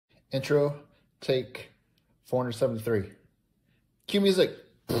Intro, take 473. Cue music.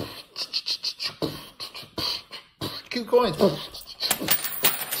 Cue coins.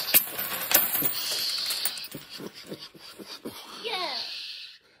 Yeah.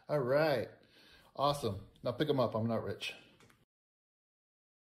 All right. Awesome. Now pick them up. I'm not rich.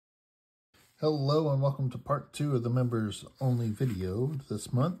 Hello and welcome to part 2 of the members only video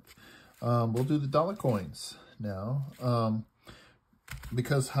this month. We'll do the dollar coins now.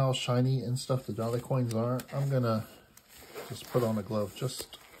 Because how shiny and stuff the dollar coins are, I'm gonna just put on a glove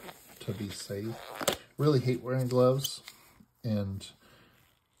just to be safe. Really hate wearing gloves, and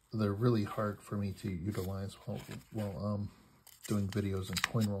they're really hard for me to utilize while doing videos and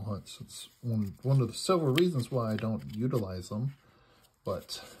coin roll hunts. It's one of the several reasons why I don't utilize them,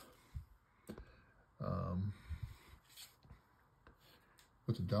 but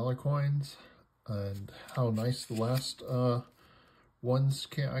with the dollar coins and how nice the last ones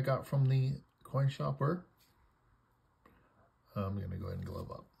I got from the coin shop were, I'm gonna go ahead and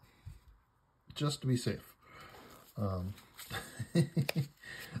glove up just to be safe.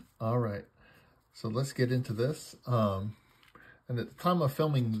 All right, so let's get into this. And at the time of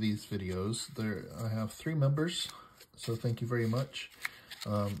filming these videos, I have 3 members, so thank you very much.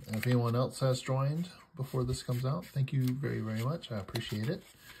 And if anyone else has joined before this comes out, thank you very, very much. I appreciate it.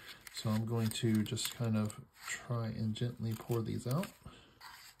 So I'm going to just kind of try and gently pour these out.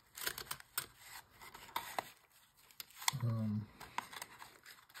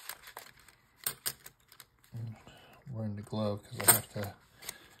 Wearing the glove because I have to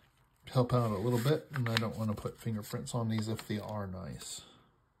help out a little bit, and I don't want to put fingerprints on these if they are nice.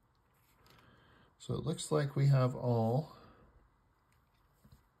 So it looks like we have all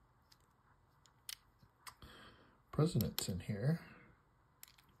presidents in here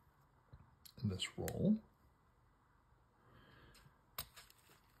in this roll.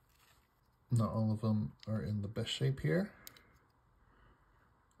 Not all of them are in the best shape here,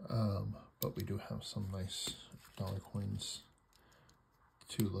 but we do have some nice dollar coins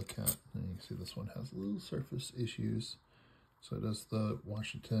to look at. And you can see this one has a little surface issues. So does the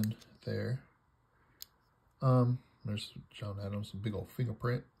Washington there. There's John Adams, a big old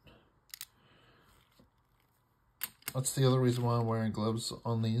fingerprint. That's the other reason why I'm wearing gloves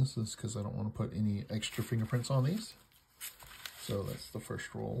on these, is because I don't want to put any extra fingerprints on these. So that's the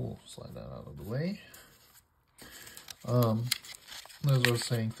first roll. We'll slide that out of the way. As I was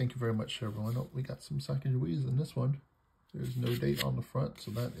saying, thank you very much, everyone. Oh, we got some Sacagaweas in this one. There's no date on the front,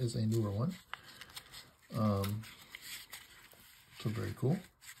 so that is a newer one. So very cool.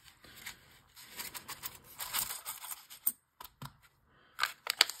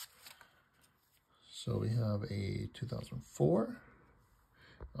 So we have a 2004.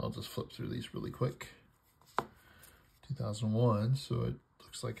 I'll just flip through these really quick. 2001, so it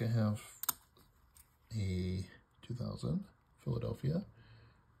looks like I have a 2000 Philadelphia.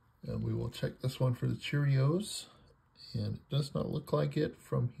 And we will check this one for the Cheerios. And it does not look like it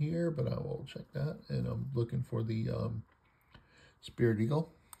from here, but I will check that. And I'm looking for the Spirit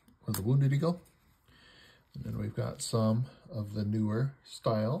Eagle, or the Wounded Eagle. And then we've got some of the newer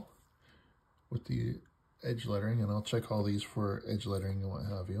style with the edge lettering, and I'll check all these for edge lettering and what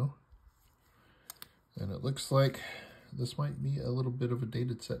have you. And it looks like this might be a little bit of a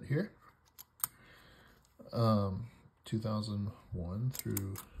dated set here. 2001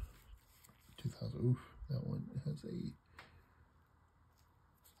 through 2000. Oof, that one has a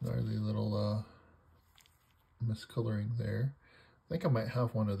gnarly little miscoloring there. I think I might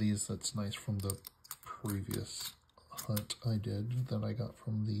have one of these that's nice from the previous hunt I did that I got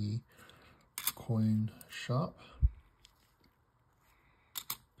from the coin shop.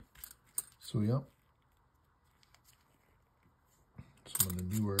 So yeah, some of the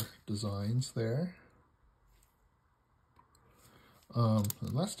newer designs there.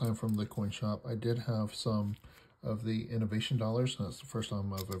 Last time from the coin shop, I did have some of the innovation dollars, and that's the first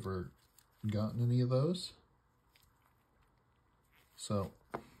time I've ever gotten any of those. So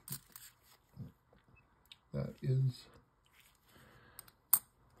that is,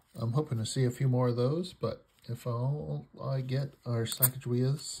 I'm hoping to see a few more of those, but if all I get are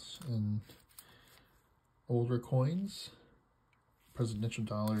Sacagaweas and older coins, presidential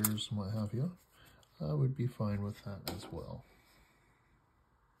dollars, and what have you, I would be fine with that as well.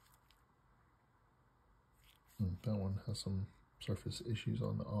 That one has some surface issues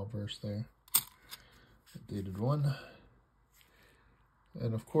on the obverse there. A dated one.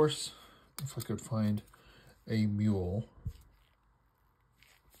 And of course, if I could find a mule,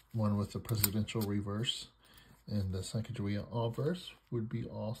 one with the presidential reverse and the Sacagawea obverse, would be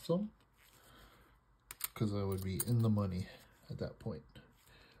awesome, because I would be in the money at that point.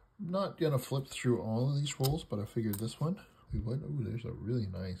 not gonna flip through all of these rolls, but I figured this one we would. Ooh, there's a really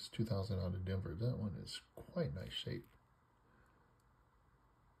nice 2000 out of Denver. That one is quite nice shape.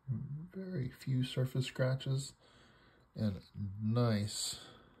 Very few surface scratches and nice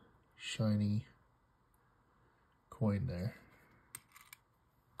shiny coin there.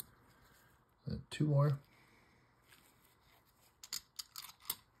 And two more.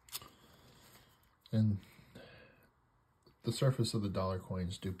 And the surface of the dollar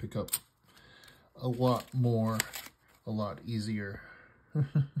coins do pick up a lot more, a lot easier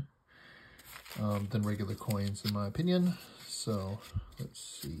than regular coins, in my opinion. So let's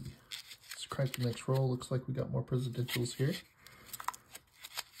see. Let's crack the next roll. Looks like we got more presidentials here.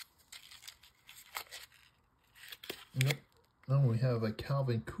 Yep. Now we have a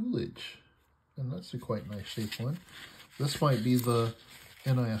Calvin Coolidge, and that's a quite nice shaped one. This might be the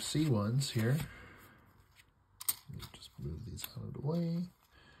NIFC ones here. Just move these out of the way.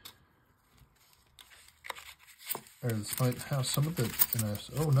 Or this might have some of the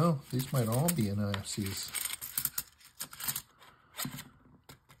NIFCs. Oh no, these might all be NIFCs.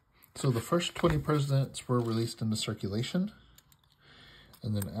 So the first 20 presidents were released into circulation.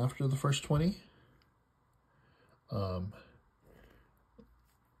 And then after the first 20,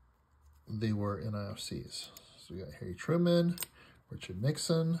 they were NIFCs. So we got Harry Truman, Richard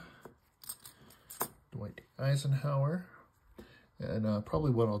Nixon, Dwight D. Eisenhower. And probably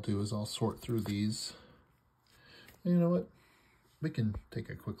what I'll do is I'll sort through these. And you know what? We can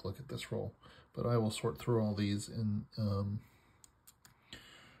take a quick look at this roll. But I will sort through all these and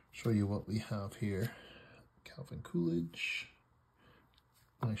show you what we have here. Calvin Coolidge.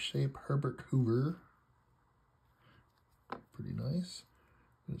 Nice shape. Herbert Hoover. Pretty nice.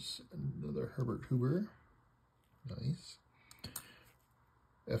 There's another Herbert Hoover. Nice.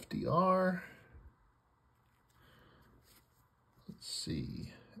 FDR. Let's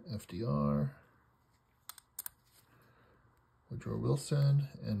see. FDR. Woodrow Wilson.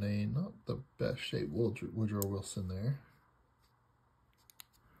 And a not the best shape Woodrow Wilson there.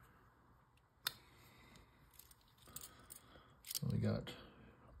 We got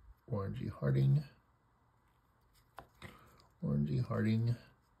Warren G. Harding. Warren G. Harding.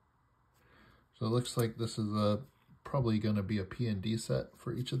 So it looks like this is probably going to be a P&D set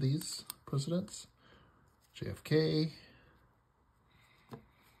for each of these presidents. JFK.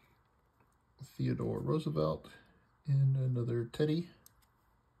 Theodore Roosevelt. And another Teddy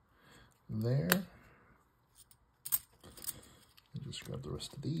there. And just grab the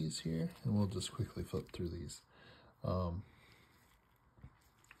rest of these here. And we'll just quickly flip through these.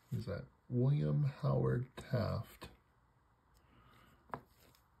 Is that William Howard Taft?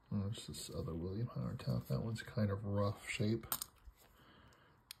 Oh, it's this other William Howard Taft. That one's kind of rough shape.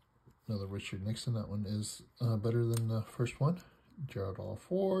 Another Richard Nixon. That one is better than the first one. Gerald R.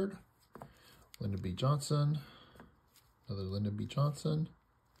 Ford. Lyndon B. Johnson. Another Lyndon B. Johnson.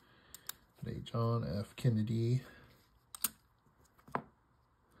 And a John F. Kennedy.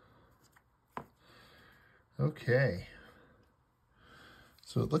 Okay.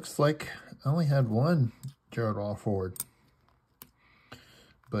 So it looks like I only had one Gerald R. Ford,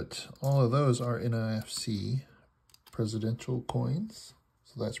 but all of those are NIFC presidential coins.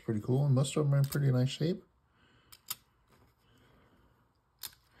 So that's pretty cool. And most of them are in pretty nice shape.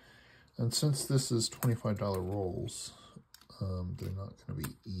 And since this is $25 rolls, they're not going to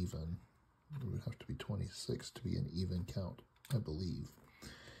be even. It would have to be 26 to be an even count, I believe.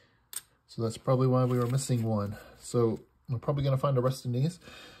 So that's probably why we were missing one. So we're probably going to find the rest of these.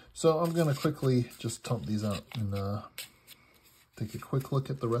 So I'm going to quickly just dump these out and take a quick look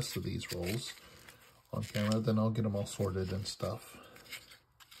at the rest of these rolls on camera. Then I'll get them all sorted and stuff.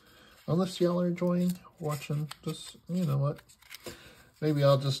 Unless y'all are enjoying watching, just, you know what, maybe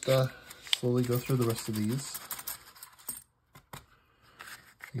I'll just slowly go through the rest of these.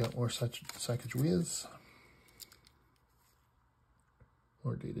 We got more Sacagaweas.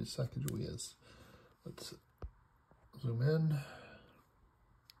 More dated Sacagaweas. Let's zoom in.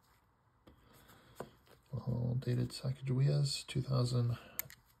 All dated Sacagaweas, 2000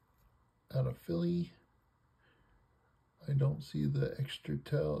 out of Philly. I don't see the extra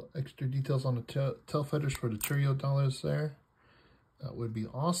details on the tail feathers for the Cheerio dollars there. That would be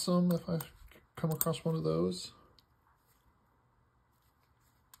awesome if I come across one of those.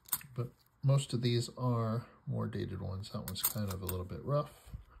 But most of these are more dated ones. That one's kind of a little bit rough.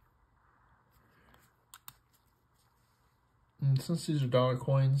 And since these are dollar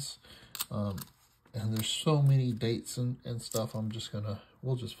coins, and there's so many dates and stuff,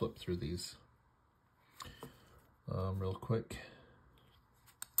 we'll just flip through these real quick.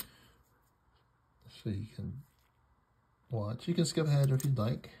 So you can watch. You can skip ahead if you'd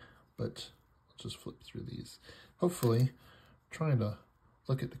like, but I'll just flip through these. Hopefully, trying to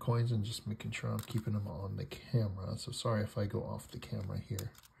look at the coins and just making sure I'm keeping them on the camera. So sorry if I go off the camera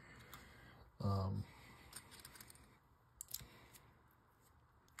here.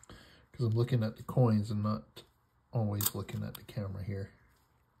 Because I'm looking at the coins and not always looking at the camera here.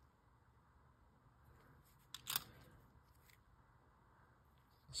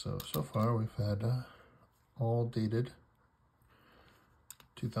 So far we've had all dated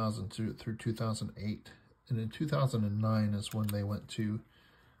 2002 through 2008. And in 2009 is when they went to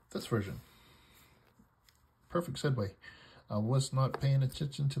this version. Perfect segue. I was not paying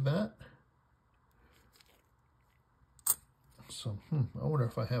attention to that. So, I wonder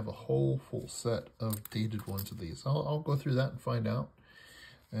if I have a whole full set of dated ones of these. I'll go through that and find out.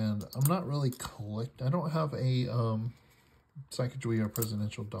 And I'm not really I don't have a Sacagawea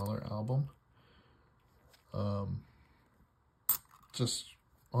Presidential Dollar album. Just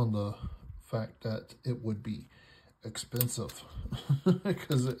on the fact that it would be expensive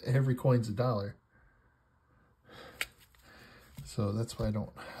because every coin's $1. So that's why I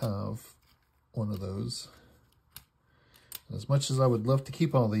don't have one of those. As much as I would love to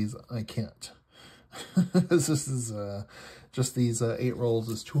keep all these, I can't. This is just these 8 rolls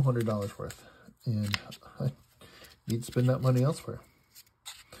is $200 worth, and I need to spend that money elsewhere.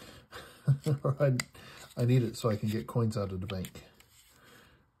 Or I need it so I can get coins out of the bank.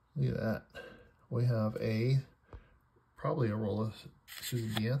 Look at that. We have probably a roll of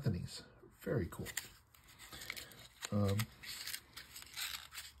Susan B. Anthony's. Very cool.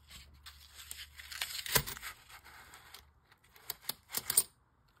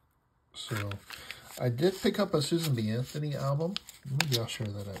 So I did pick up a Susan B. Anthony album. Maybe I'll share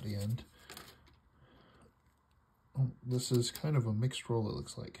that at the end. Oh, this is kind of a mixed roll, it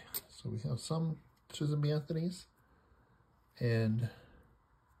looks like. So we have some Susan B. Anthony's and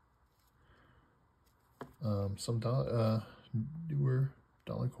some newer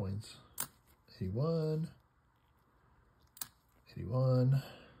dollar coins. 81, 81,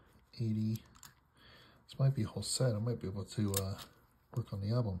 80. This might be a whole set. I might be able to work on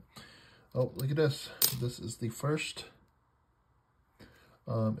the album. Oh, look at this. This is the first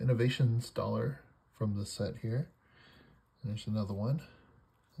Innovations dollar from the set here. And there's another one.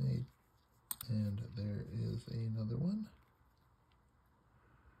 And there is another one.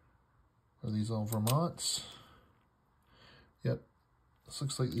 Are these all Vermonts? Yep. This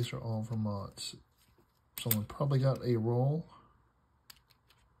looks like these are all Vermonts. Someone probably got a roll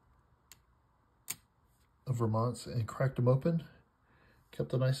of Vermonts and cracked them open.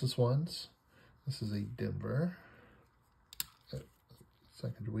 Kept the nicest ones. This is a Denver.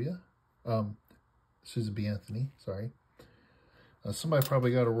 Sacagawea. Susan B. Anthony, sorry. Somebody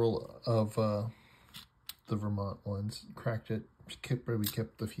probably got a roll of the Vermont ones, cracked it, probably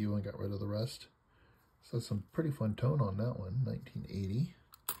kept a few and got rid of the rest. So some pretty fun tone on that one, 1980.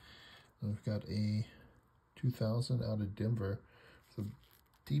 And we've got a 2000 out of Denver. It's a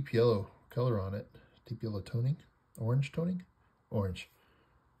deep yellow color on it, deep yellow toning, orange toning, orange.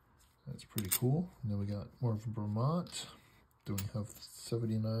 That's pretty cool. And then we got more of Vermont. Then we have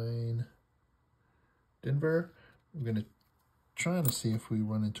 79 Denver. We're going to try to see if we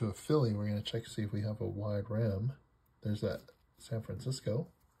run into a Philly. We're going to check to see if we have a wide rim. There's that San Francisco.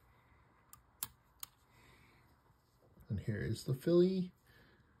 And here is the Philly.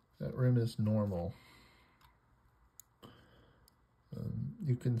 That rim is normal.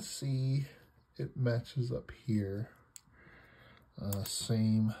 You can see it matches up here.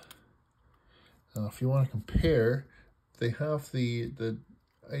 Same. If you want to compare, they have the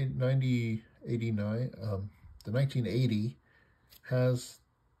 9089, the 1980 has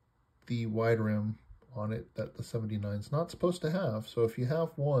the wide rim on it that the 79 is not supposed to have. So if you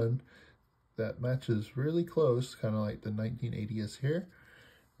have one that matches really close, kind of like the 1980 is here,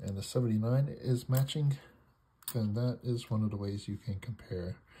 and the 79 is matching, then that is one of the ways you can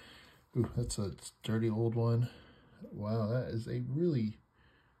compare. Ooh, that's a dirty old one. Wow, that is a really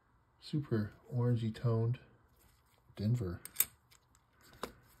super orangey toned Denver.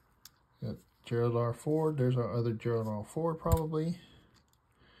 Got Gerald R. Ford. There's our other Gerald R. Ford probably.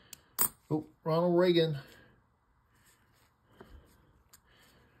 Oh, Ronald Reagan.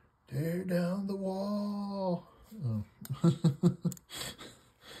 Tear down the wall. Oh.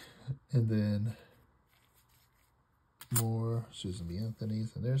 And then more Susan B.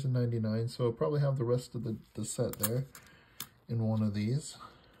 Anthony's. And there's a 99. So I'll probably have the rest of the set there in one of these.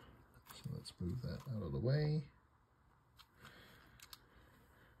 So let's move that out of the way.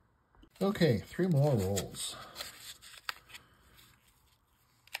 Okay, 3 more rolls.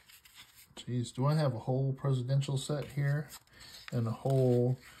 Geez, do I have a whole presidential set here and a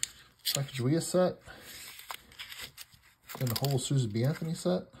whole Sacagawea set. Then the whole Susan B. Anthony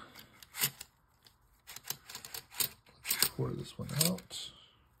set. Let's pour this one out.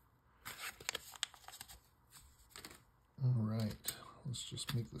 All right, let's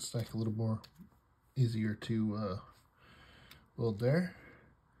just make the stack a little more easier to build there.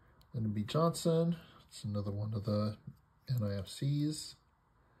 Then B. Johnson. It's another one of the NIFCs.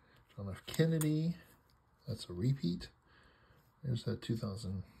 John F. Kennedy. That's a repeat. There's that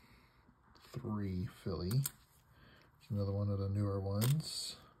 2003 Philly. It's another one of the newer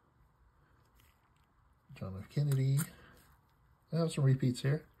ones. John F. Kennedy. I have some repeats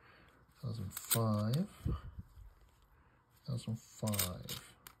here. 2005. 2005.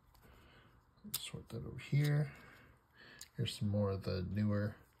 Let's sort that over here. Here's some more of the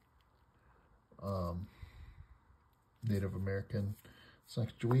newer Native American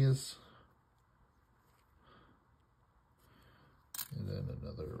Sacagaweas. And then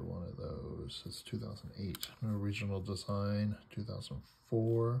another one of those. It's 2008. An original design,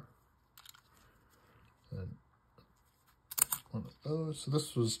 2004. And one of those. So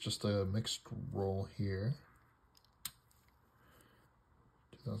this was just a mixed roll here.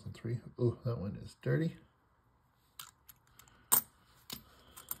 2003. Oh, that one is dirty.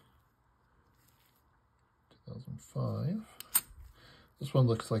 2005. This one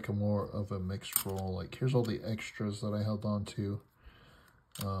looks like a more of a mixed roll. Like, here's all the extras that I held on to.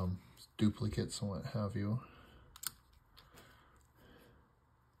 Duplicates and what have you.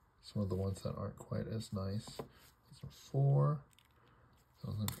 Some of the ones that aren't quite as nice. 2004,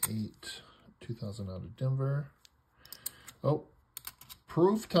 2008, 2000 out of Denver. Oh,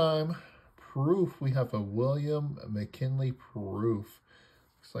 proof time. Proof. We have a William McKinley proof.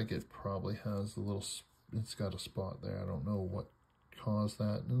 Looks like it probably has a little, it's got a spot there. I don't know what caused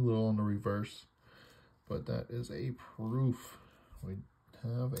that. A little on the reverse. But that is a proof. We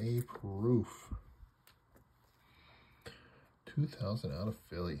have a proof. 2000 out of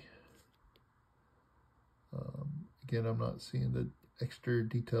Philly. Again, I'm not seeing the extra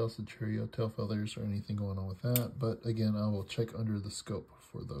details, the Cheerio tail feathers or anything going on with that. But again, I will check under the scope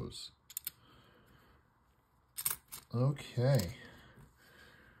for those. Okay.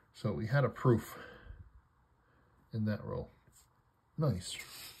 So we had a proof in that roll. Nice.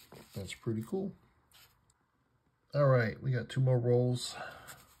 That's pretty cool. All right, we got two more rolls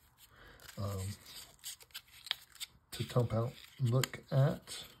to dump out and look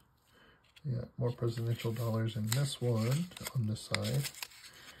at. Yeah, more presidential dollars in this one on this side.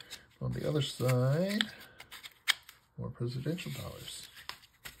 On the other side, more presidential dollars.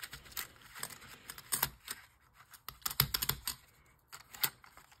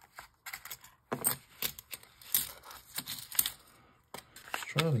 Just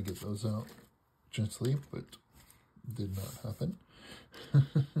trying to get those out gently, but did not happen.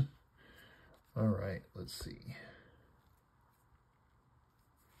 All right, let's see.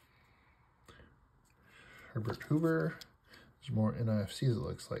 Herbert Hoover. There's more NIFCs, it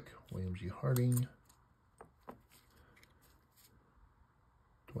looks like. William G. Harding.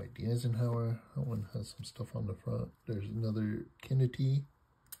 Dwight D. Eisenhower. That one has some stuff on the front. There's another Kennedy.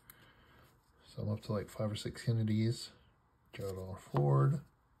 So I'm up to like 5 or 6 Kennedys. Gerald R. Ford.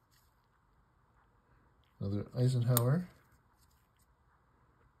 Another Eisenhower.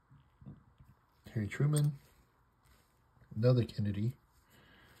 Harry Truman. Another Kennedy.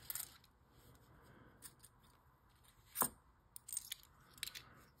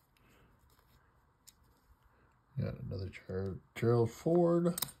 Got another Gerald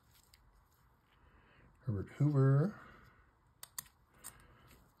Ford. Herbert Hoover.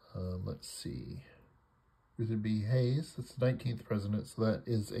 Let's see. Ruth B. Hayes. That's the 19th president, so that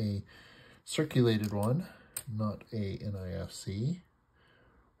is a circulated one, not a NIFC.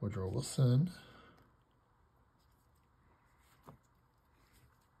 Woodrow Wilson.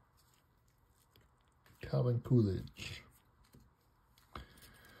 Calvin Coolidge.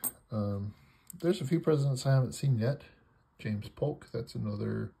 There's a few presidents I haven't seen yet. James Polk, that's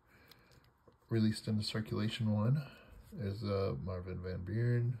another released in the circulation one. There's Marvin Van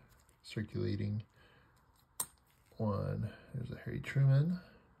Buren, circulating one. There's a Harry Truman.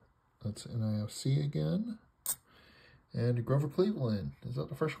 That's NIFC again. And Grover Cleveland. Is that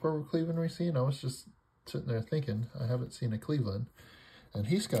the first Grover Cleveland we've seen? I was just sitting there thinking, I haven't seen a Cleveland. And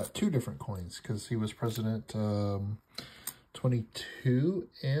he's got 2 different coins because he was president 22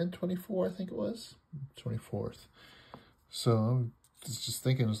 and 24, I think it was. 24th. So I was just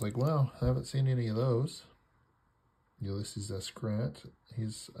thinking, I was like, wow, I haven't seen any of those. Ulysses S. Grant.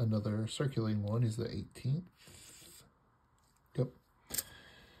 He's another circulating one. He's the 18th. Yep.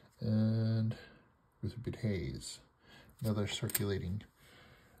 And Ruth B. Hayes. Another circulating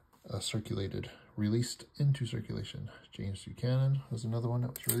released into circulation. James Buchanan was another one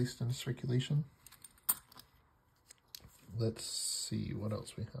that was released into circulation. Let's see what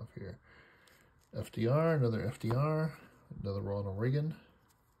else we have here. FDR, another Ronald Reagan,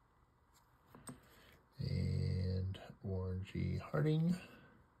 and Warren G. Harding,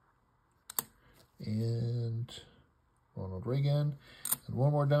 and Ronald Reagan, and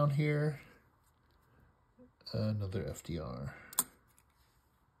one more down here, another FDR.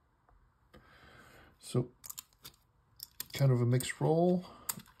 So, kind of a mixed roll,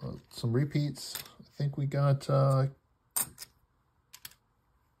 some repeats. I think we got a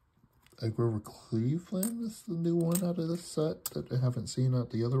Grover Cleveland is the new one out of this set that I haven't seen out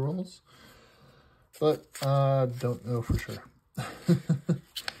the other rolls, but don't know for sure.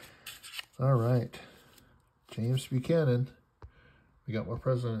 All right, James Buchanan. We got more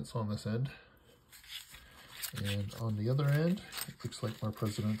presidents on this end, and on the other end, it looks like more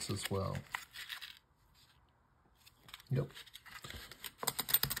presidents as well. Yep.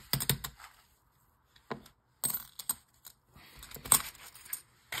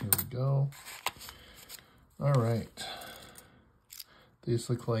 Here we go. All right. These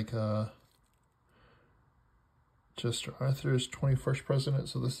look like Chester Arthur's 21st president.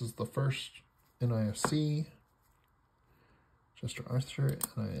 So this is the first NIFC. Chester Arthur,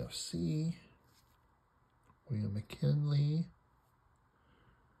 NIFC. William McKinley.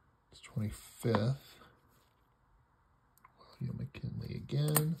 It's 25th. William McKinley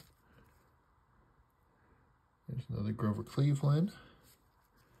again. There's another Grover Cleveland.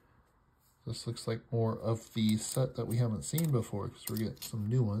 This looks like more of the set that we haven't seen before because we're getting some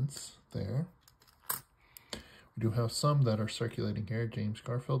new ones there. We do have some that are circulating here. James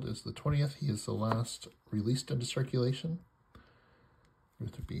Garfield is the 20th. He is the last released into circulation.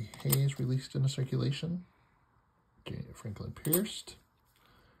 Luther B. Hayes released into circulation. Franklin Pierce.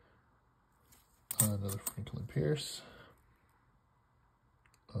 Another Franklin Pierce.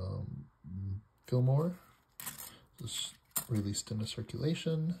 Fillmore is released into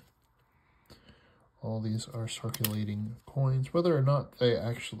circulation. All these are circulating coins, whether or not they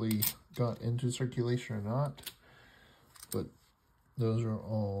actually got into circulation or not, but those are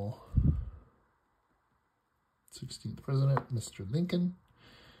all 16th President, Mr. Lincoln,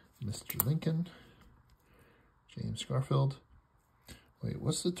 James Garfield. Wait,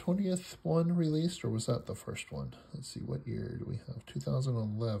 was the 20th one released, or was that the first one? Let's see, what year do we have?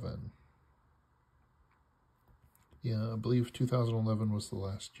 2011. Yeah, I believe 2011 was the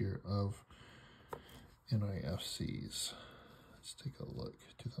last year of NIFCs. Let's take a look.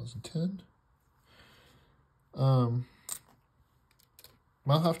 2010.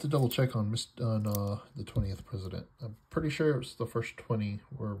 I'll have to double check on the 20th president. I'm pretty sure it was the first 20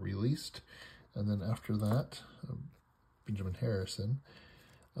 were released, and then after that, Benjamin Harrison.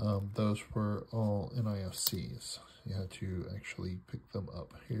 Those were all NIFCs. You had to actually pick them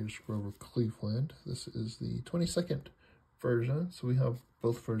up. Here's Grover Cleveland. This is the 22nd version, so we have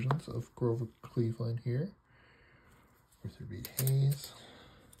both versions of Grover Cleveland here. Luther B. Hayes.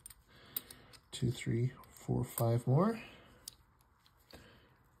 2, 3, 4, 5 more.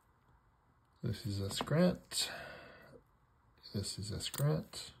 This is S. Grant. This is S.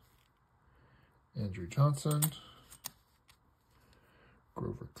 Grant. Andrew Johnson.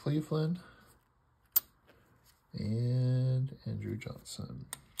 Grover Cleveland. And Andrew Johnson.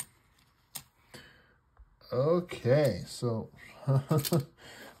 Okay, so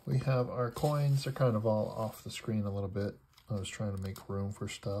we have our coins. They're kind of all off the screen a little bit. I was trying to make room for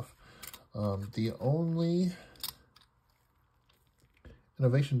stuff. The only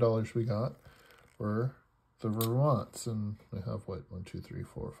innovation dollars we got were the Vermonts, and we have what, 1, 2, 3,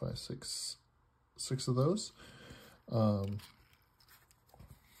 4, 5, 6 of those.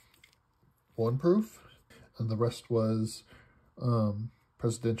 One proof, and the rest was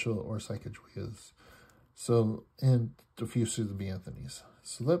presidential or Sacagaweas. So, and a few Susan B. Anthony's.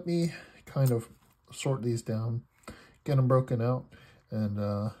 So let me kind of sort these down, get them broken out, and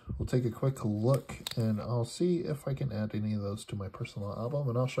we'll take a quick look, and I'll see if I can add any of those to my personal album,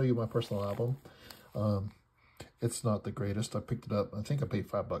 and I'll show you my personal album. It's not the greatest. I picked it up. I think I paid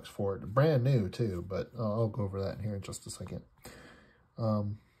 $5 for it. Brand new too, but I'll go over that here in just a second.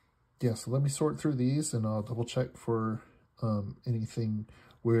 Yeah, so let me sort through these, and I'll double check for anything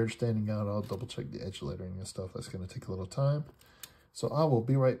weird standing out. I'll double check the edge lettering and stuff. That's going to take a little time. So I will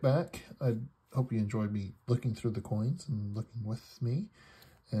be right back. I hope you enjoyed me looking through the coins and looking with me.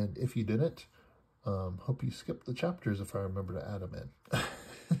 And if you didn't, hope you skipped the chapters if I remember to add them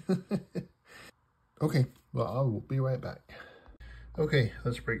in. Okay, well, I will be right back. Okay,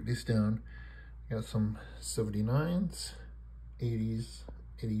 let's break this down. Got some 79s, 80s,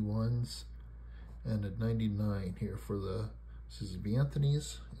 81s, coins, and a 99 here for the SBA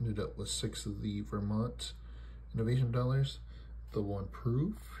Anthony's. Ended up with 6 of the Vermont Innovation dollars. The 1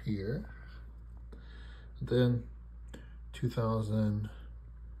 proof here. Then 2000,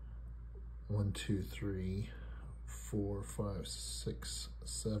 1, 2, 3, 4, 5, 6,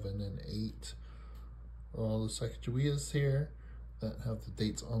 7, and 8. All the Sacagaweas here that have the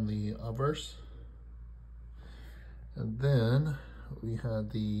dates on the obverse. And then we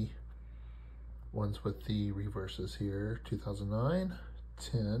had the ones with the reverses here: 2009,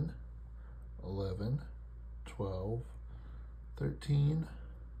 10, 11, 12, 13,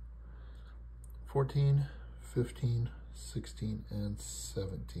 14, 15, 16, and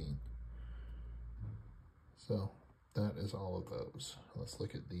 17. So that is all of those. Let's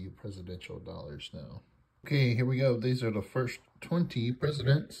look at the presidential dollars now. Okay, here we go. These are the first 20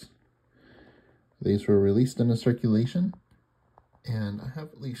 presidents. These were released into circulation, and I have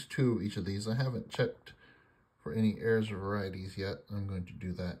at least 2 of each of these. I haven't checked for any errors or varieties yet. I'm going to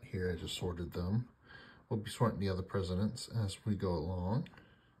do that here. I just sorted them. We'll be sorting the other presidents as we go along.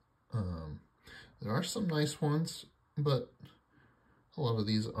 There are some nice ones, but a lot of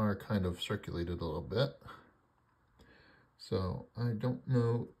these are kind of circulated a little bit. So I don't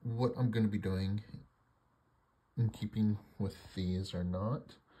know what I'm going to be doing in keeping with these or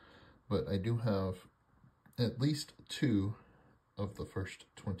not, but I do have at least 2 of the first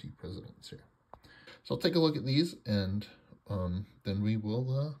 20 presidents here. So I'll take a look at these, and then we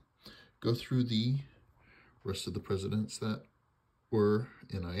will go through the rest of the presidents that were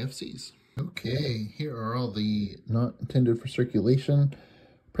in IFCs. Okay, here are all the not intended for circulation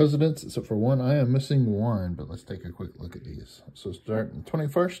presidents, except for one. I am missing one, but let's take a quick look at these. So starting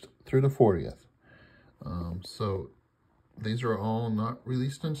 21st through the 40th. So these are all not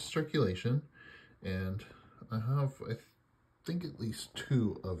released into circulation, and I have, I think, at least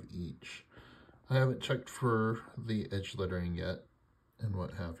 2 of each. I haven't checked for the edge lettering yet and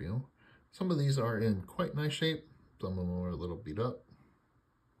what have you. Some of these are in quite nice shape. Some of them are a little beat up,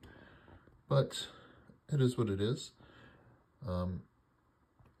 but it is what it is.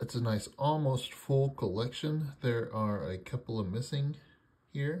 It's a nice, almost full collection. There are a couple of missing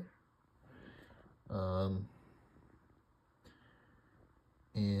here.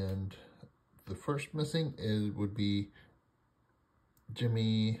 And the first missing would be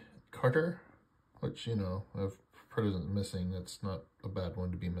Jimmy Carter, which, you know, if president missing, that's not a bad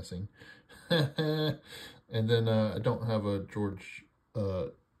one to be missing. And then I don't have a George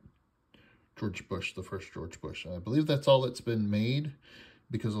Bush, the first George Bush. I believe that's all that's been made,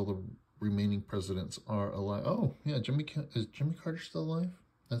 because all the remaining presidents are alive. Oh, yeah, is Jimmy Carter still alive?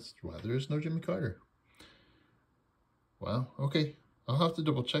 That's why there is no Jimmy Carter. Wow, okay. I'll have to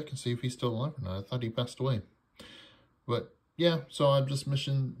double check and see if he's still alive or not. I thought he passed away. But yeah, so I'm just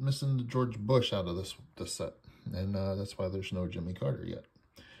missing the George Bush out of this set. And that's why there's no Jimmy Carter yet.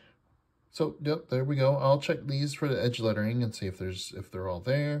 So, yep, there we go. I'll check these for the edge lettering and see if they're all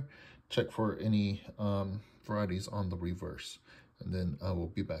there. Check for any varieties on the reverse. And then I will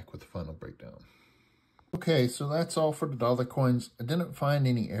be back with the final breakdown. Okay, so that's all for the dollar coins. I didn't find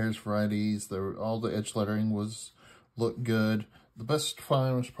any heirs varieties. All the edge lettering looked good. The best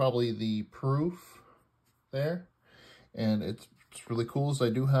find was probably the proof there. And it's really cool, is I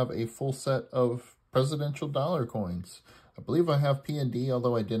do have a full set of presidential dollar coins. I believe I have P&D,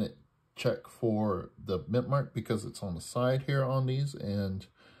 although I didn't check for the mint mark because it's on the side here on these. And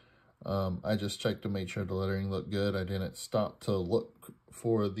I just checked to make sure the lettering looked good. I didn't stop to look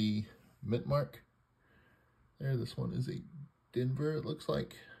for the mint mark. There, this one is a Denver, it looks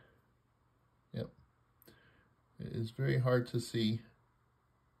like. Yep. It is very hard to see.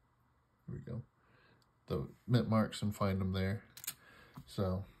 Here we go. The mint marks and find them there.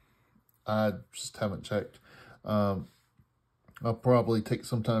 So I just haven't checked. I'll probably take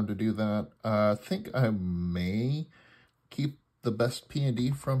some time to do that. I think I may keep the best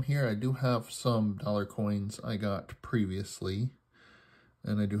P&D from here. I do have some dollar coins I got previously,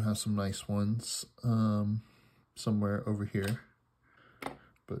 and I do have some nice ones somewhere over here.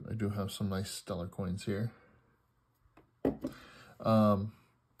 But I do have some nice dollar coins here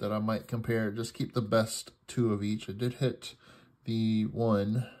that I might compare. Just keep the best 2 of each. I did hit the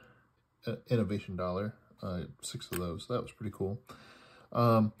 1 innovation dollar, 6 of those. That was pretty cool.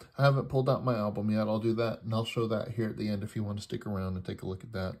 I haven't pulled out my album yet. I'll do that, and I'll show that here at the end if you want to stick around and take a look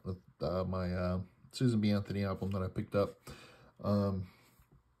at that with my Susan B. Anthony album that I picked up.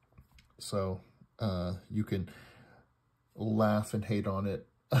 So you can laugh and hate on it.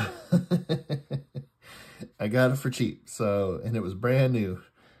 I got it for cheap, and it was brand new,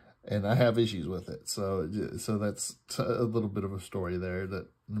 and I have issues with it. So that's a little bit of a story there that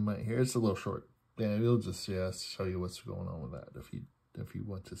you might hear it's a little short. Yeah, it'll just show you what's going on with that if you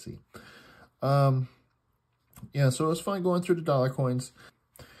want to see. Yeah, so it was fun going through the dollar coins.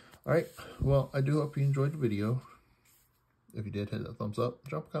 All right, well, I do hope you enjoyed the video. If you did, hit that thumbs up,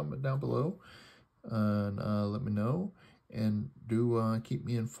 drop a comment down below, and let me know. And do keep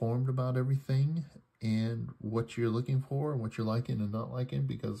me informed about everything and what you're looking for and what you're liking and not liking,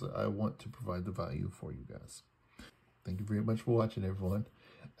 because I want to provide the value for you guys. Thank you very much for watching, everyone.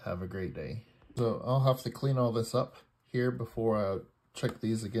 Have a great day. So I'll have to clean all this up here before I check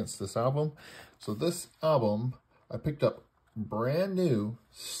these against this album. So this album I picked up brand new,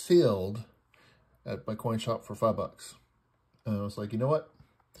 sealed at my coin shop for $5. And I was like, you know what?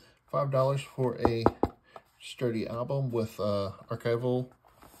 $5 for a sturdy album with archival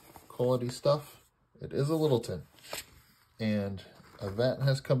quality stuff. It is a Littleton, and that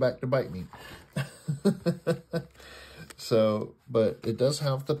has come back to bite me. So, but it does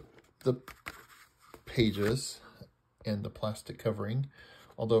have the pages and the plastic covering.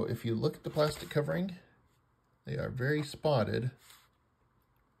 Although if you look at the plastic covering, they are very spotted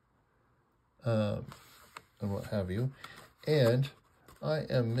and what have you. And I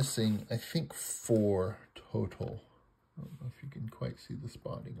am missing, I think, 4 total. I don't know if you can quite see the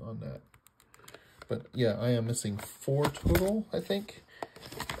spotting on that. But yeah, I am missing 4 total, I think.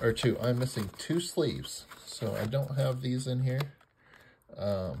 Or 2. I'm missing 2 sleeves. So I don't have these in here.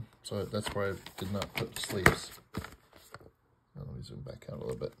 So that's why I did not put the sleeves. Let me zoom back out a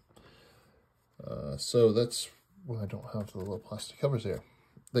little bit. So that's why I don't have the little plastic covers here.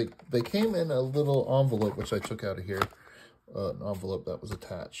 They came in a little envelope, which I took out of here. An envelope that was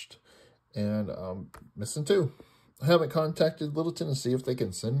attached. And I'm missing 2. I haven't contacted Littleton to see if they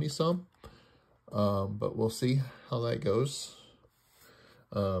can send me some. But we'll see how that goes.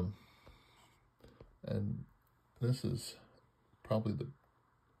 And this is probably the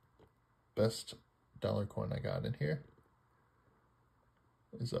best dollar coin I got in here.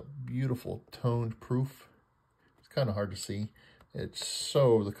 It's a beautiful toned proof. It's kind of hard to see.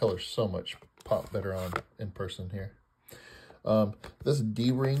 The color's so much pop better on in person here. This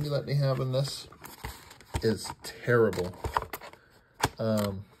D-ring that they have in this is terrible.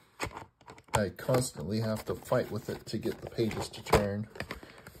 I constantly have to fight with it to get the pages to turn,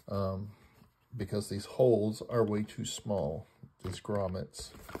 because these holes are way too small, these grommets.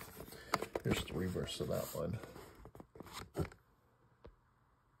 Here's the reverse of that one.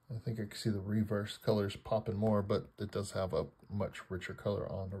 I think I can see the reverse colors popping more, but it does have a much richer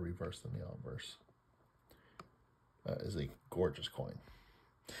color on the reverse than the obverse. That is a gorgeous coin.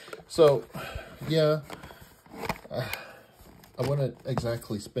 So, yeah, I wouldn't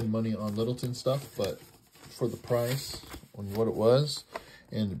exactly spend money on Littleton stuff, but for the price, on what it was,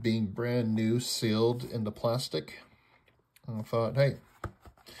 and being brand new, sealed into plastic, I thought, hey,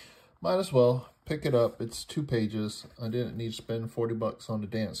 might as well pick it up. It's 2 pages. I didn't need to spend $40 on the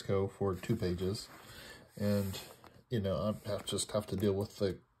Dansko for 2 pages. And, you know, I just have to deal with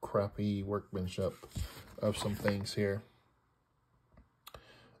the crappy workmanship of some things here.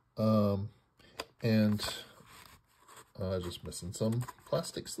 And just missing some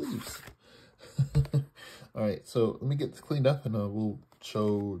plastic sleeves. All right, so let me get this cleaned up, and we'll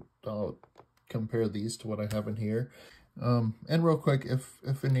I'll compare these to what I have in here. And real quick,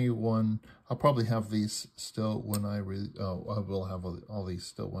 if anyone, I'll probably have these still when I will have all these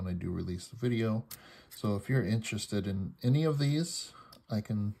still when I do release the video. So if you're interested in any of these,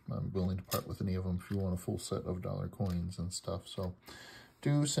 I'm willing to part with any of them if you want a full set of dollar coins and stuff. So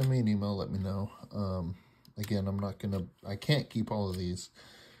do send me an email, let me know. Again, I can't keep all of these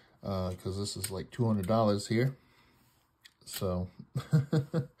because this is like $200 here. So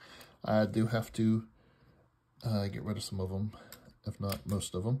I do have to get rid of some of them, if not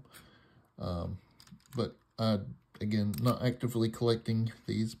most of them. But again, not actively collecting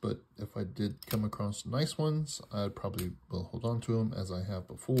these, but if I did come across nice ones, I probably will hold on to them as I have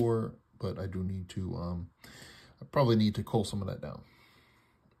before. But I do need to, I probably need to cull some of that down.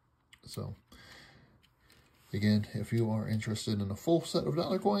 So again, if you are interested in a full set of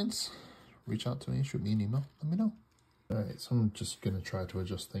dollar coins, reach out to me, shoot me an email, let me know. All right, so I'm just gonna try to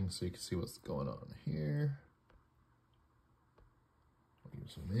adjust things so you can see what's going on here. I'll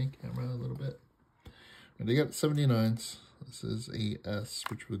use the main camera a little bit. And they got 79s. This is a S,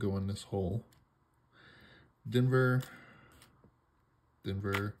 which will go in this hole. Denver,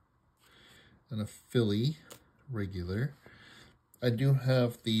 and a Philly regular. I do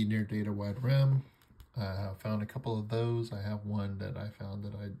have the near data wide rim. I have found a couple of those. I have one that I found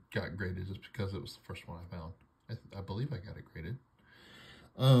that I got graded just because it was the first one I found. I believe I got it graded.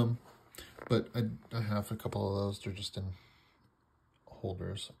 But I have a couple of those. They're just in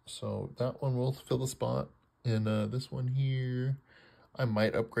holders. So that one will fill the spot. And this one here, I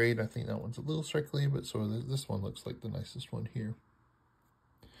might upgrade. I think that one's a little circular, but so this one looks like the nicest one here.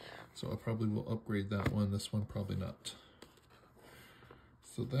 So I probably will upgrade that one. This one probably not.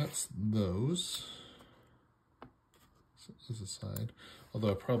 So that's those. So this is a side.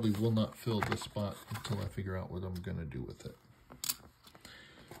 Although I probably will not fill this spot until I figure out what I'm going to do with it.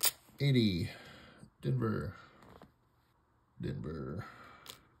 80, Denver.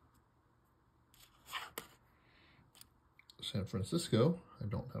 San Francisco, I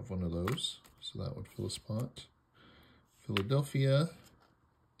don't have one of those, so that would fill a spot. Philadelphia,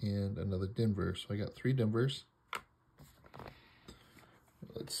 and another Denver. So I got 3 Denvers.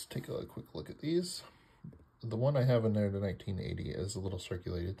 Let's take a quick look at these. The one I have in there, the 1980, is a little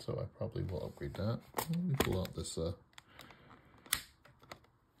circulated, so I probably will upgrade that. Let me pull out this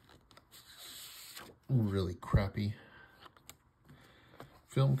really crappy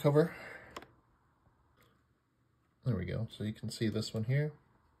film cover. There we go. So you can see this one here.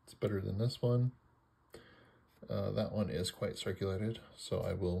 It's better than this one. That one is quite circulated, so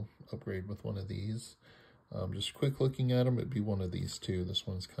I will upgrade with one of these. Just quick looking at them, it'd be one of these two. This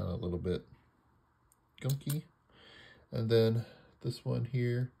one's kind of a little bit gunky. And then this one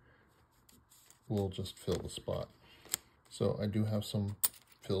here will just fill the spot. So I do have some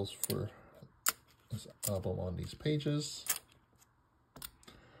fills for this album on these pages.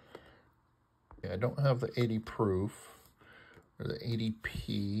 I don't have the 80 proof or the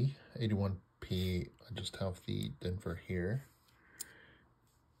 80p, 81p. I just have the Denver here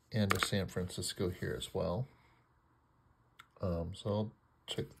and a San Francisco here as well. So I'll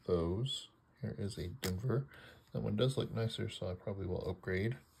check those. Here is a Denver. That one does look nicer, so I probably will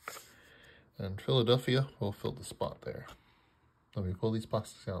upgrade. And Philadelphia will fill the spot there. Let me pull these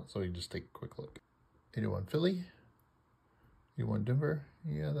boxes out so you just take a quick look. 81 Philly. 81 Denver.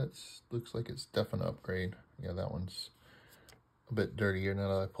 Yeah, that looks like it's definite upgrade. Yeah, that one's a bit dirtier now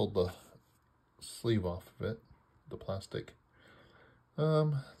that I pulled the sleeve off of it, the plastic.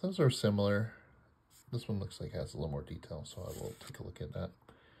 Those are similar. This one looks like it has a little more detail, so I will take a look at that.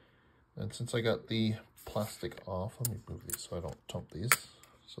 And since I got the plastic off, let me move these so I don't tump these.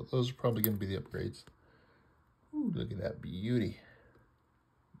 So those are probably going to be the upgrades. Ooh, look at that beauty.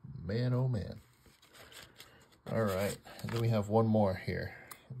 Man, oh man. All right, and then we have one more here.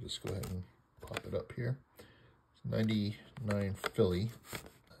 I'll just go ahead and pop it up here. It's 99 Philly.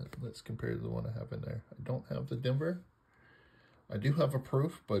 Let's compare to the one I have in there. I don't have the Denver. I do have a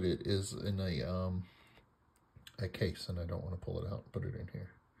proof, but it is in a case, and I don't want to pull it out and put it in here.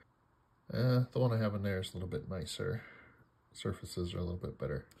 The one I have in there is a little bit nicer. Surfaces are a little bit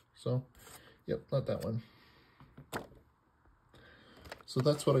better. So, yep, not that one. So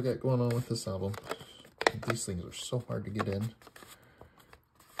that's what I got going on with this album. These things are so hard to get in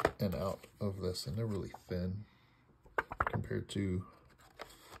and out of this, and they're really thin compared to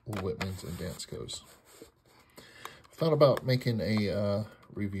Whitman's and Dansko's. I thought about making a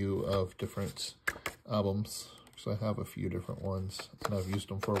review of different albums, because I have a few different ones, and I've used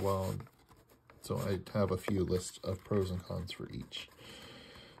them for a while, so I have a few lists of pros and cons for each.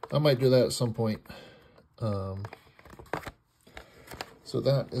 I might do that at some point. So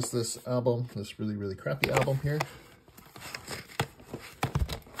that is this album, this really, really crappy album here.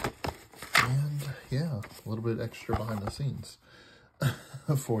 And yeah, a little bit extra behind the scenes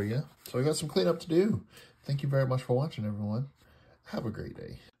for you. So I got some cleanup to do. Thank you very much for watching, everyone. Have a great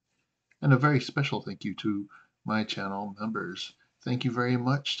day. And a very special thank you to my channel members. Thank you very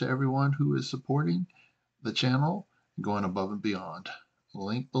much to everyone who is supporting the channel and going above and beyond.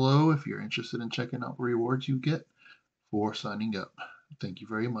 Link below if you're interested in checking out the rewards you get for signing up. Thank you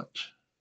very much.